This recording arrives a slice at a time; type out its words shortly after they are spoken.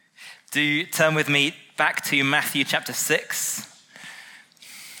Do turn with me back to Matthew chapter 6.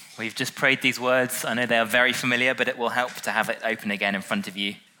 We've just prayed these words. I know they are very familiar, but it will help to have it open again in front of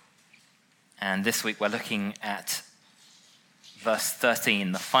you. And this week we're looking at verse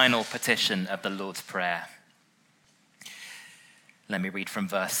 13, the final petition of the Lord's Prayer. Let me read from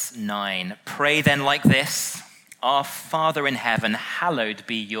verse 9. Pray then like this: Our Father in heaven, hallowed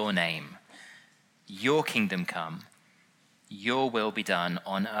be your name. Your kingdom come. Your will be done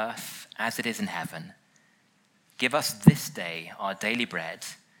on earth as it is in heaven. Give us this day our daily bread,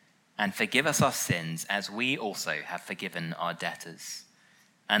 and forgive us our sins as we also have forgiven our debtors.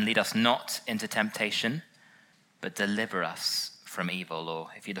 And lead us not into temptation, but deliver us from evil. Or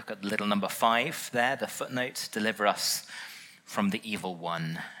if you look at little number 5 there, the footnote, deliver us from the evil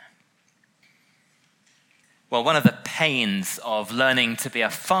one. Well, one of the pains of learning to be a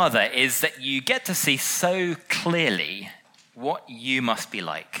father is that you get to see so clearly what you must be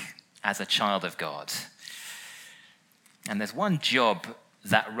like as a child of God. And there's one job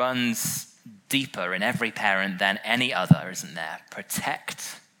that runs deeper in every parent than any other, isn't there?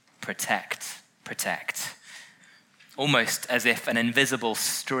 Protect, protect, protect. Almost as if an invisible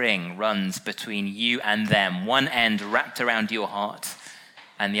string runs between you and them, one end wrapped around your heart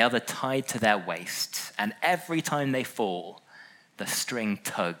and the other tied to their waist. And every time they fall, the string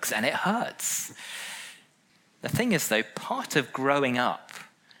tugs and it hurts. The thing is, though, part of growing up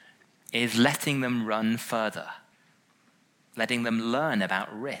is letting them run further, letting them learn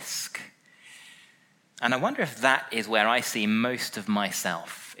about risk. And I wonder if that is where I see most of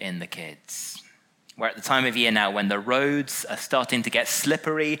myself in the kids. We're at the time of year now when the roads are starting to get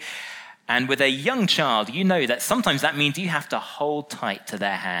slippery, and with a young child, you know that sometimes that means you have to hold tight to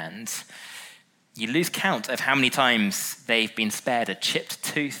their hand. You lose count of how many times they've been spared a chipped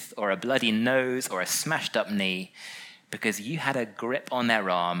tooth or a bloody nose or a smashed up knee because you had a grip on their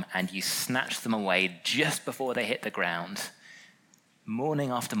arm and you snatched them away just before they hit the ground.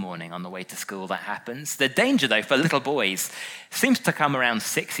 Morning after morning on the way to school, that happens. The danger, though, for little boys seems to come around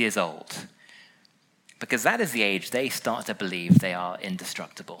 6 years old, because that is the age they start to believe they are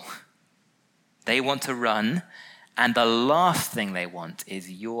indestructible. They want to run, and the last thing they want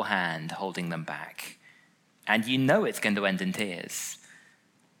is your hand holding them back. And you know it's going to end in tears.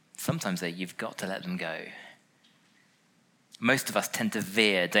 Sometimes, though, you've got to let them go. Most of us tend to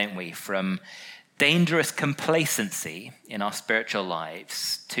veer, don't we, from dangerous complacency in our spiritual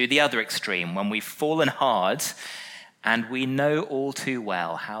lives to the other extreme when we've fallen hard and we know all too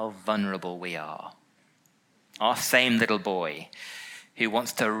well how vulnerable we are. Our same little boy who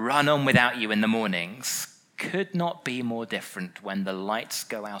wants to run on without you in the mornings could not be more different when the lights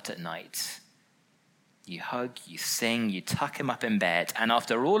go out at night. You hug, you sing, you tuck him up in bed, and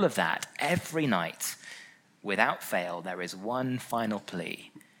after all of that, every night, without fail, there is one final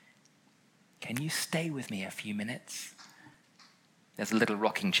plea. Can you stay with me a few minutes? There's a little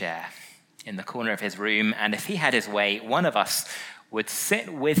rocking chair in the corner of his room, and if he had his way, one of us would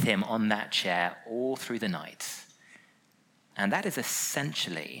sit with him on that chair all through the night. And that is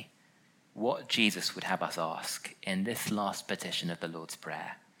essentially what Jesus would have us ask in this last petition of the Lord's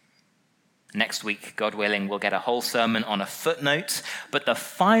Prayer. Next week, God willing, we'll get a whole sermon on a footnote, but the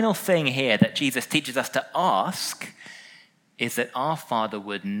final thing here that Jesus teaches us to ask is that our Father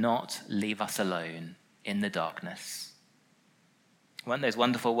would not leave us alone in the darkness. Weren't those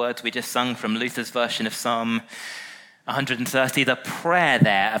wonderful words we just sung from Luther's version of Psalm 130, the prayer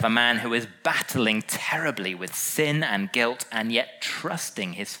there of a man who is battling terribly with sin and guilt and yet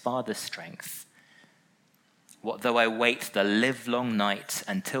trusting his Father's strength. What though I wait the livelong night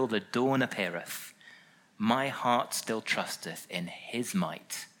until the dawn appeareth, my heart still trusteth in his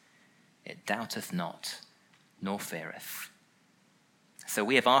might. It doubteth not, nor feareth. So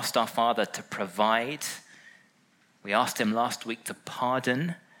we have asked our Father to provide. We asked him last week to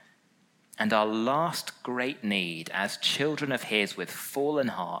pardon. And our last great need as children of his with fallen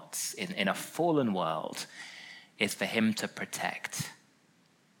hearts in a fallen world is for him to protect.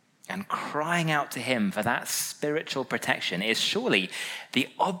 And crying out to him for that spiritual protection is surely the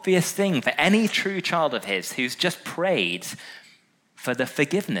obvious thing for any true child of his who's just prayed for the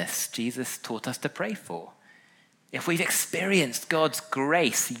forgiveness Jesus taught us to pray for. If we've experienced God's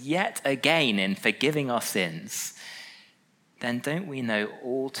grace yet again in forgiving our sins, then don't we know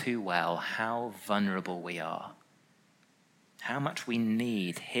all too well how vulnerable we are? How much we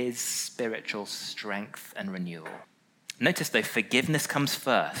need his spiritual strength and renewal. Notice, though, forgiveness comes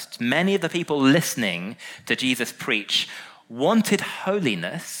first. Many of the people listening to Jesus preach wanted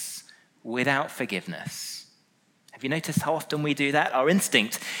holiness without forgiveness. Have you noticed how often we do that? Our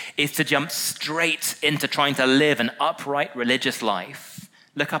instinct is to jump straight into trying to live an upright religious life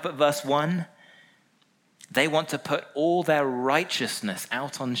Look up at verse 1. They want to put all their righteousness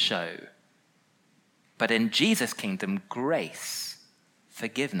out on show. But in Jesus' kingdom, grace,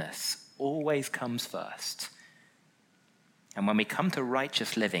 forgiveness, always comes first. And when we come to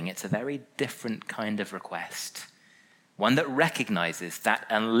righteous living, it's a very different kind of request. One that recognizes that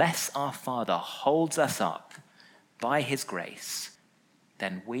unless our Father holds us up by his grace,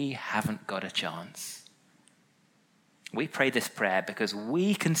 then we haven't got a chance. We pray this prayer because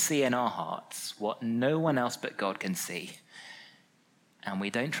we can see in our hearts what no one else but God can see. And we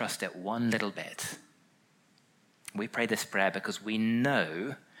don't trust it one little bit. We pray this prayer because we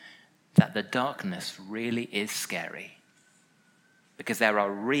know that the darkness really is scary. Because there are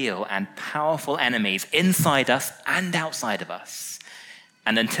real and powerful enemies inside us and outside of us.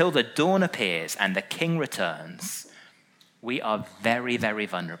 And until the dawn appears and the King returns, we are very, very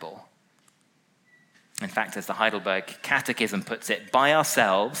vulnerable. In fact, as the Heidelberg Catechism puts it, by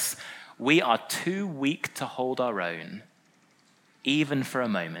ourselves, we are too weak to hold our own, even for a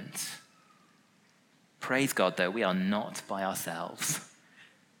moment. Praise God, though, we are not by ourselves.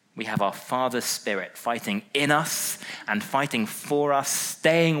 We have our Father's Spirit fighting in us and fighting for us,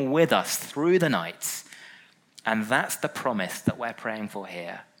 staying with us through the night. And that's the promise that we're praying for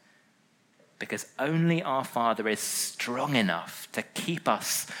here. Because only our Father is strong enough to keep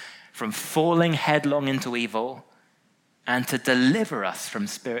us from falling headlong into evil and to deliver us from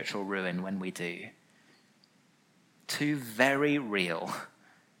spiritual ruin when we do. Two very real,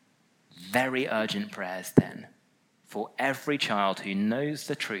 very urgent prayers then for every child who knows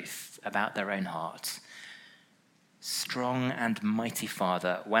the truth about their own heart. Strong and mighty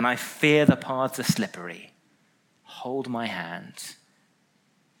Father, when I fear the paths are slippery, hold my hand.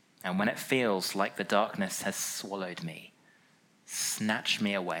 And when it feels like the darkness has swallowed me, snatch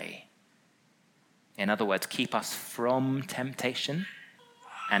me away. In other words, keep us from temptation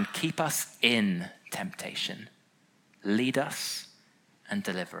and keep us in temptation. Lead us and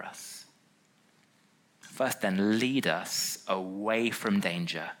deliver us. First then, lead us away from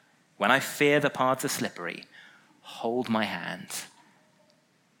danger. When I fear the paths are slippery, hold my hand.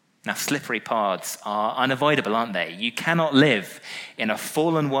 Now, slippery paths are unavoidable, aren't they? You cannot live in a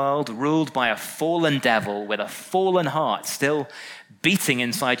fallen world ruled by a fallen devil with a fallen heart still beating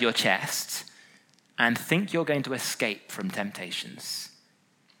inside your chest and think you're going to escape from temptations.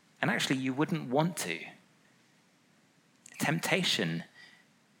 And actually, you wouldn't want to. Temptation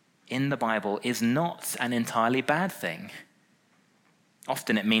in the Bible is not an entirely bad thing.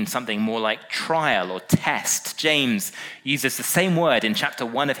 Often it means something more like trial or test. James uses the same word in chapter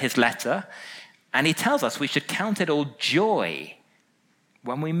 1 of his letter, and he tells us we should count it all joy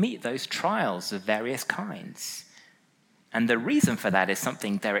when we meet those trials of various kinds. And the reason for that is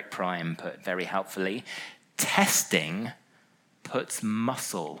something Derek Prime put very helpfully. Testing puts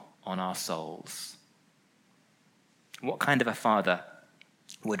muscle on our souls. What kind of a father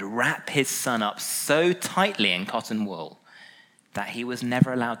would wrap his son up so tightly in cotton wool that he was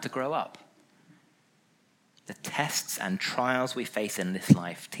never allowed to grow up? The tests and trials we face in this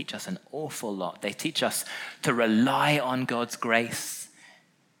life teach us an awful lot. They teach us to rely on God's grace.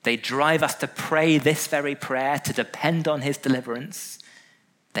 They drive us to pray this very prayer, to depend on his deliverance.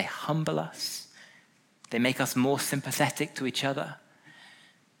 They humble us. They make us more sympathetic to each other.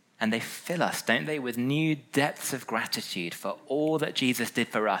 And they fill us, don't they, with new depths of gratitude for all that Jesus did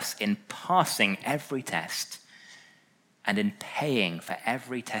for us in passing every test and in paying for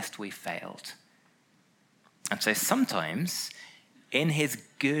every test we failed. And so sometimes, in his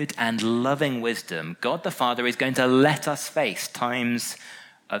good and loving wisdom, God the Father is going to let us face times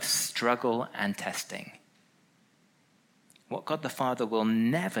of struggle and testing. What God the Father will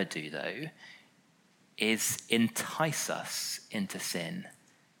never do, though, is entice us into sin.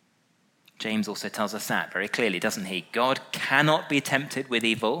 James also tells us that very clearly, doesn't he? God cannot be tempted with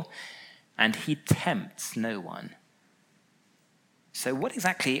evil, and he tempts no one. So what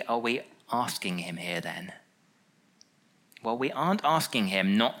exactly are we asking him here then? Well, we aren't asking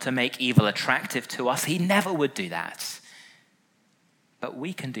him not to make evil attractive to us. He never would do that. But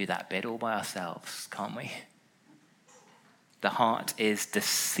we can do that bit all by ourselves, can't we? The heart is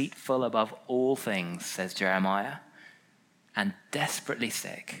deceitful above all things, says Jeremiah, and desperately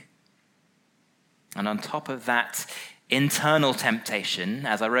sick. And on top of that internal temptation,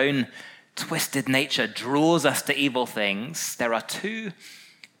 as our own twisted nature draws us to evil things, there are two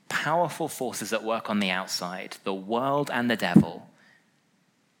powerful forces at work on the outside, the world and the devil.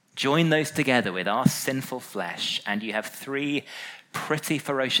 Join those together with our sinful flesh, and you have three pretty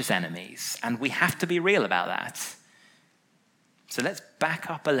ferocious enemies. And we have to be real about that. So let's back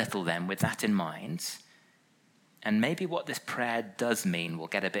up a little then with that in mind. And maybe what this prayer does mean will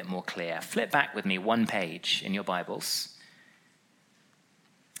get a bit more clear. Flip back with me one page in your Bibles.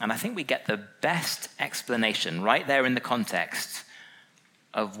 And I think we get the best explanation right there in the context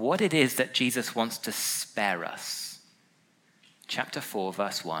of what it is that Jesus wants to spare us. Chapter 4,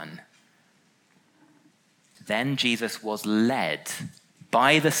 verse 1. Then Jesus was led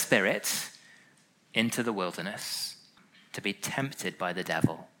by the Spirit into the wilderness to be tempted by the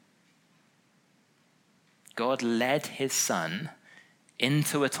devil. God led his Son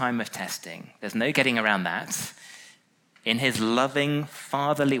into a time of testing. There's no getting around that. In his loving,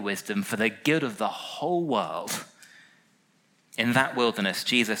 fatherly wisdom for the good of the whole world, in that wilderness,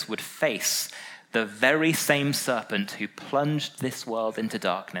 Jesus would face the very same serpent who plunged this world into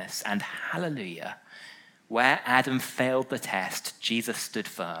darkness. And hallelujah, where Adam failed the test, Jesus stood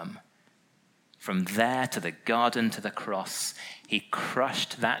firm. From there to the garden to the cross, he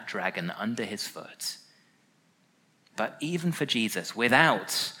crushed that dragon under his foot. But even for Jesus,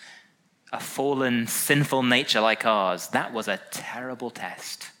 without a fallen, sinful nature like ours, that was a terrible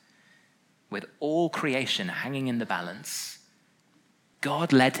test. With all creation hanging in the balance,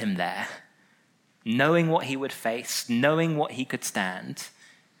 God led him there, knowing what he would face, knowing what he could stand.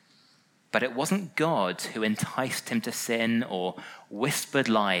 But it wasn't God who enticed him to sin or whispered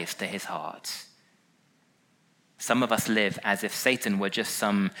lies to his heart. Some of us live as if Satan were just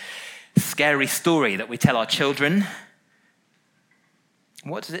some scary story that we tell our children.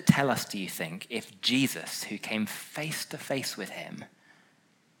 What does it tell us, do you think, if Jesus, who came face to face with him,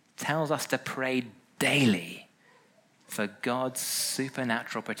 tells us to pray daily for God's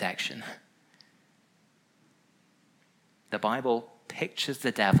supernatural protection? The Bible pictures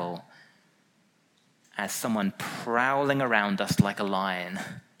the devil as someone prowling around us like a lion,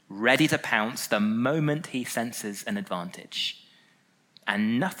 ready to pounce the moment he senses an advantage.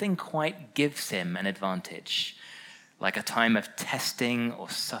 And nothing quite gives him an advantage like a time of testing or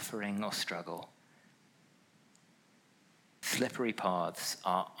suffering or struggle. Slippery paths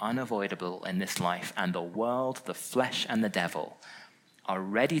are unavoidable in this life, and the world, the flesh, and the devil are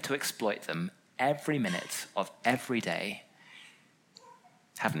ready to exploit them every minute of every day.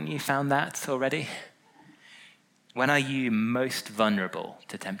 Haven't you found that already? When are you most vulnerable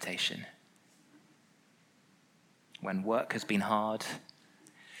to temptation? When work has been hard,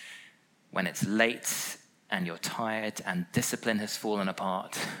 when it's late and you're tired and discipline has fallen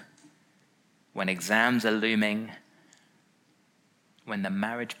apart, when exams are looming, when the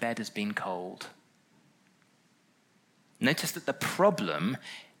marriage bed has been cold. Notice that the problem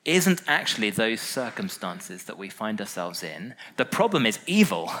isn't actually those circumstances that we find ourselves in. The problem is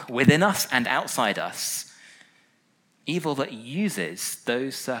evil within us and outside us. Evil that uses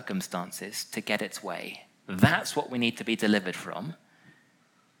those circumstances to get its way. That's what we need to be delivered from.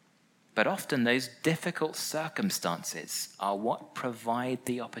 But often those difficult circumstances are what provide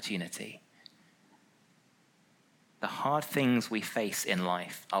the opportunity. The hard things we face in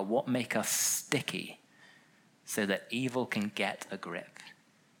life are what make us sticky so that evil can get a grip.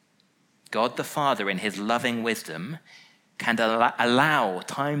 God the Father, in his loving wisdom, can allow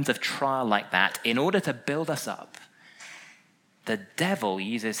times of trial like that in order to build us up. The devil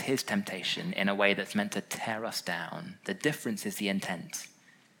uses his temptation in a way that's meant to tear us down. The difference is the intent.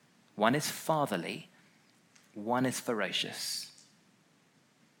 One is fatherly, one is ferocious.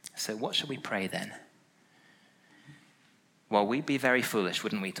 So what should we pray then? Well, we'd be very foolish,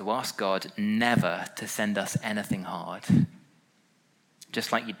 wouldn't we, to ask God never to send us anything hard.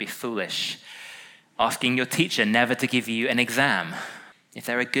 Just like you'd be foolish asking your teacher never to give you an exam. If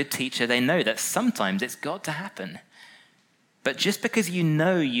they're a good teacher, they know that sometimes it's got to happen. But just because you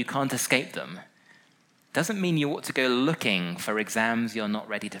know you can't escape them doesn't mean you ought to go looking for exams you're not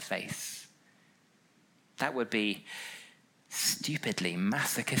ready to face. That would be stupidly,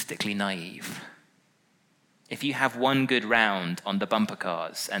 masochistically naive. If you have one good round on the bumper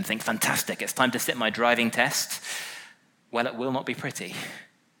cars and think, fantastic, it's time to sit my driving test, well, it will not be pretty.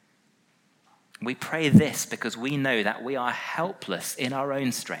 We pray this because we know that we are helpless in our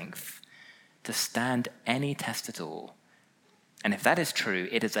own strength to stand any test at all. And if that is true,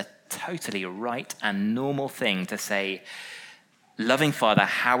 it is a totally right and normal thing to say, loving Father,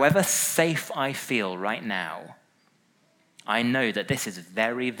 however safe I feel right now, I know that this is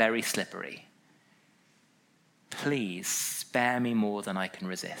very, very slippery. Please spare me more than I can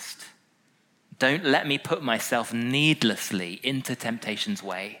resist. Don't let me put myself needlessly into temptation's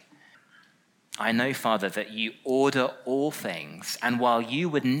way. I know, Father, that you order all things, and while you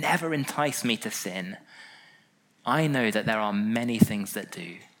would never entice me to sin, I know that there are many things that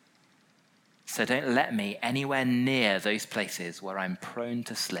do. So don't let me anywhere near those places where I'm prone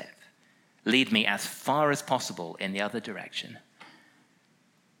to slip. Lead me as far as possible in the other direction.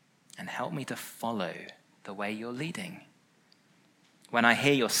 And help me to follow the way you're leading. When I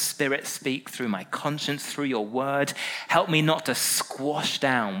hear your Spirit speak through my conscience, through your word, help me not to squash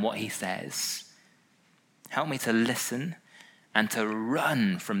down what he says. Help me to listen and to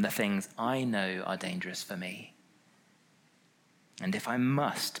run from the things I know are dangerous for me. And if I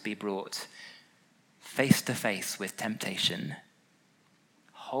must be brought face to face with temptation,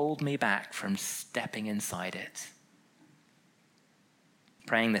 hold me back from stepping inside it.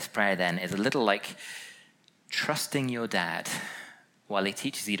 Praying this prayer then is a little like trusting your dad while he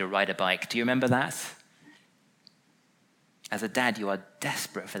teaches you to ride a bike. Do you remember that? As a dad, you are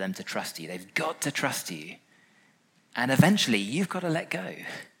desperate for them to trust you. They've got to trust you. And eventually, you've got to let go.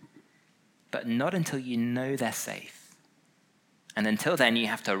 But not until you know they're safe. And until then, you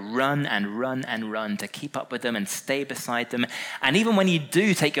have to run and run and run to keep up with them and stay beside them. And even when you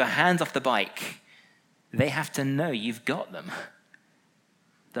do take your hands off the bike, they have to know you've got them.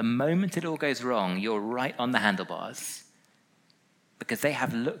 The moment it all goes wrong, you're right on the handlebars. Because they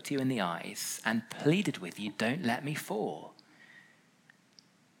have looked you in the eyes and pleaded with you, don't let me fall.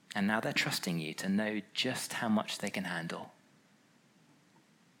 And now they're trusting you to know just how much they can handle.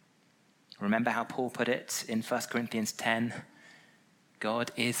 Remember how Paul put it in 1 Corinthians 10?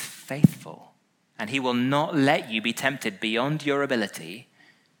 God is faithful, and he will not let you be tempted beyond your ability,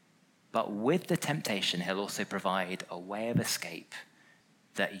 but with the temptation, he'll also provide a way of escape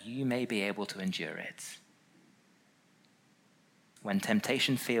that you may be able to endure it. When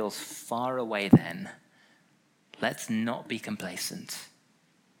temptation feels far away then, let's not be complacent.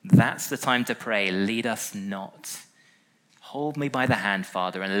 That's the time to pray, lead us not. Hold me by the hand,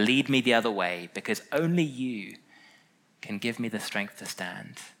 Father, and lead me the other way, because only you can give me the strength to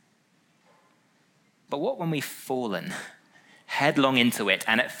stand. But what when we've fallen headlong into it,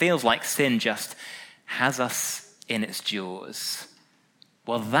 and it feels like sin just has us in its jaws?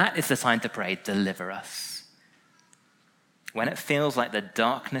 Well, that is the time to pray, deliver us. When it feels like the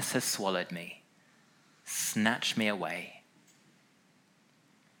darkness has swallowed me, snatch me away.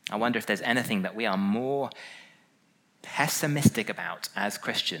 I wonder if there's anything that we are more pessimistic about as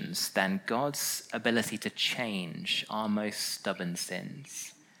Christians than God's ability to change our most stubborn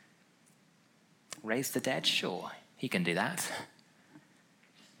sins. Raise the dead? Sure, he can do that.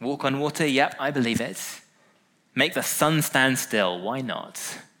 Walk on water? Yep, I believe it. Make the sun stand still? Why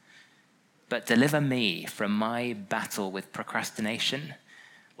not? But deliver me from my battle with procrastination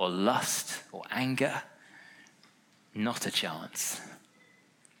or lust or anger? Not a chance.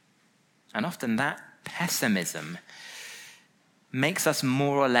 And often that pessimism makes us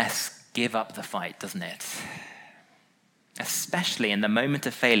more or less give up the fight, doesn't it? Especially in the moment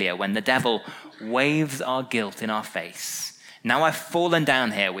of failure when the devil waves our guilt in our face. Now I've fallen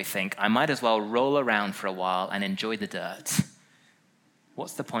down here, we think, I might as well roll around for a while and enjoy the dirt.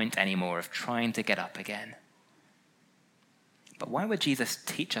 What's the point anymore of trying to get up again? But why would Jesus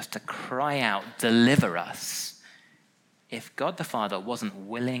teach us to cry out, deliver us, if God the Father wasn't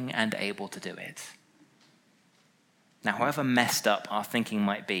willing and able to do it? Now, however messed up our thinking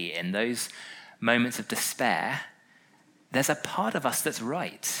might be in those moments of despair, there's a part of us that's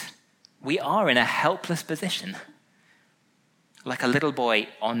right. We are in a helpless position. Like a little boy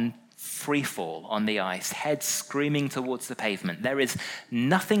on free fall on the ice, head screaming towards the pavement. There is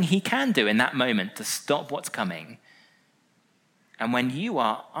nothing he can do in that moment to stop what's coming. And when you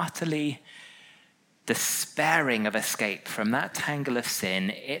are utterly despairing of escape from that tangle of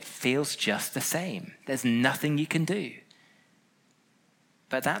sin, it feels just the same. There's nothing you can do.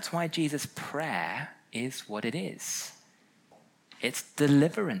 But that's why Jesus' prayer is what it is. It's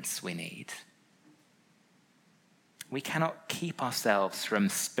deliverance we need. We cannot keep ourselves from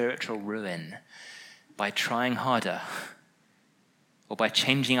spiritual ruin by trying harder, or by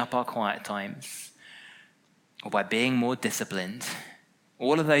changing up our quiet times, or by being more disciplined.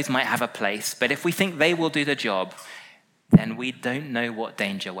 All of those might have a place, but if we think they will do the job, then we don't know what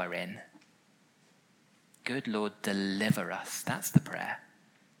danger we're in. Good Lord, deliver us. That's the prayer.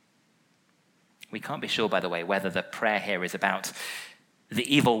 We can't be sure, by the way, whether the prayer here is about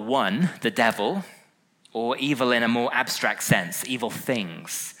the evil one, the devil, or evil in a more abstract sense, evil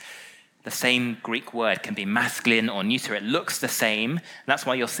things. The same Greek word can be masculine or neuter. It looks the same. That's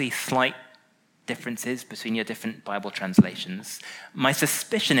why you'll see slight differences between your different Bible translations. My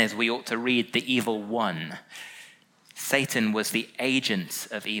suspicion is we ought to read the evil one. Satan was the agent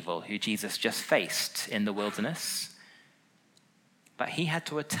of evil who Jesus just faced in the wilderness. But he had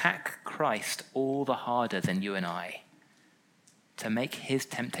to attack Christ all the harder than you and I to make his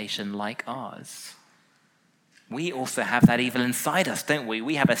temptation like ours. We also have that evil inside us, don't we?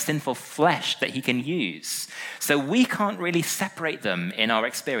 We have a sinful flesh that he can use. So we can't really separate them in our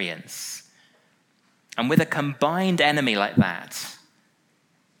experience. And with a combined enemy like that,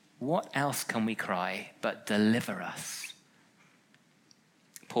 what else can we cry but deliver us?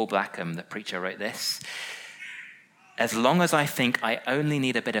 Paul Blackham, the preacher, wrote this: as long as I think I only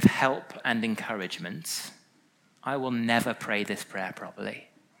need a bit of help and encouragement, I will never pray this prayer properly.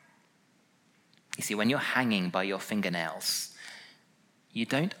 You see, when you're hanging by your fingernails, you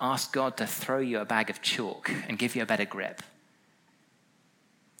don't ask God to throw you a bag of chalk and give you a better grip.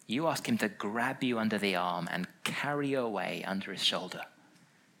 You ask him to grab you under the arm and carry you away under his shoulder.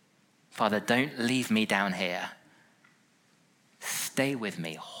 Father, don't leave me down here. Stay with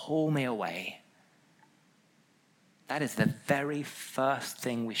me, haul me away. That is the very first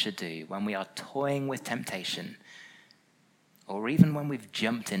thing we should do when we are toying with temptation, or even when we've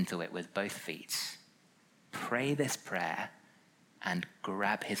jumped into it with both feet. Pray this prayer and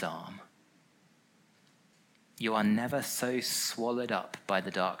grab his arm. You are never so swallowed up by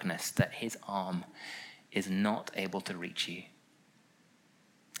the darkness that his arm is not able to reach you.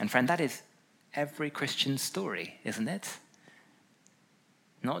 And friend, that is every Christian's story, isn't it?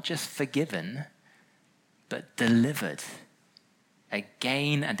 Not just forgiven, but delivered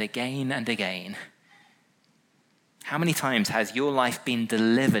again and again and again. How many times has your life been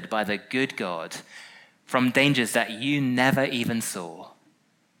delivered by the good God from dangers that you never even saw?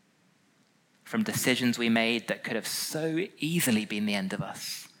 From decisions we made that could have so easily been the end of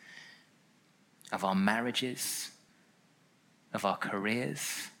us, of our marriages, of our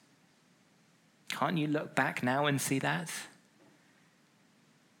careers. Can't you look back now and see that?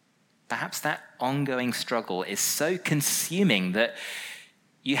 Perhaps that ongoing struggle is so consuming that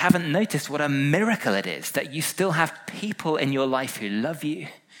you haven't noticed what a miracle it is that you still have people in your life who love you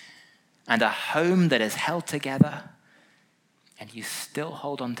and a home that is held together, and you still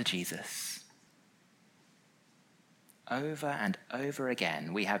hold on to Jesus. Over and over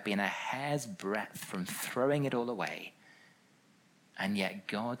again, we have been a hair's breadth from throwing it all away, and yet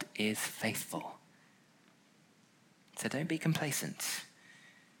God is faithful. So don't be complacent.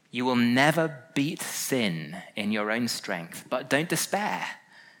 You will never beat sin in your own strength, but don't despair.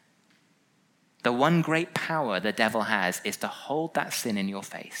 The one great power the devil has is to hold that sin in your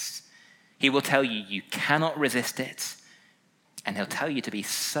face. He will tell you you cannot resist it, and he'll tell you to be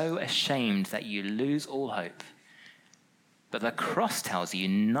so ashamed that you lose all hope. But the cross tells you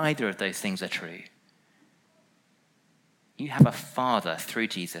neither of those things are true. You have a Father through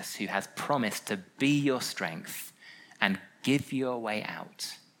Jesus who has promised to be your strength and give you a way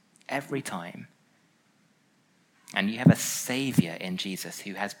out every time. And you have a Savior in Jesus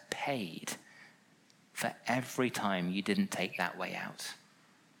who has paid for every time you didn't take that way out.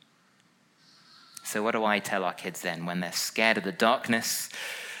 So what do I tell our kids then when they're scared of the darkness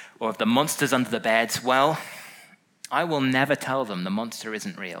or of the monsters under the bed? Well, I will never tell them the monster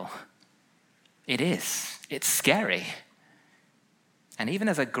isn't real. It is. It's scary. And even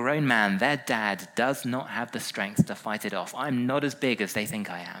as a grown man, their dad does not have the strength to fight it off. I'm not as big as they think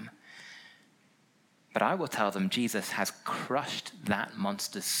I am. But I will tell them Jesus has crushed that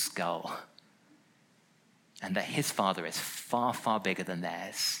monster's skull, and that his Father is far, far bigger than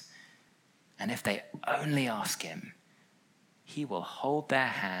theirs. And if they only ask him, he will hold their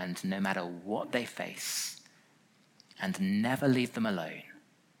hand no matter what they face and never leave them alone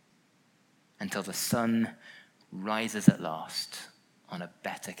until the sun rises at last on a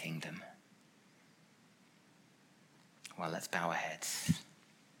better kingdom. Well, let's bow our heads.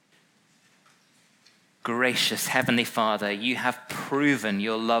 Gracious Heavenly Father, you have proven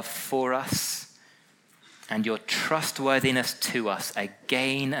your love for us and your trustworthiness to us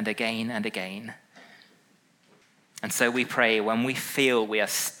again and again and again. And so we pray, when we feel we are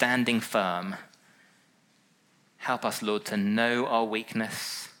standing firm, help us, Lord, to know our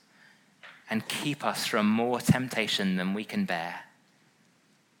weakness and keep us from more temptation than we can bear.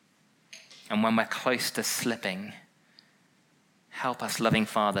 And when we're close to slipping, help us, loving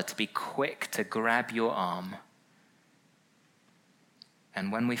Father, to be quick to grab your arm.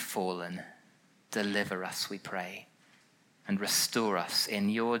 And when we've fallen, deliver us, we pray, and restore us in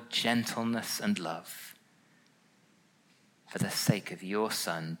your gentleness and love. For the sake of your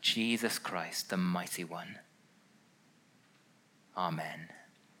Son, Jesus Christ, the Mighty One. Amen.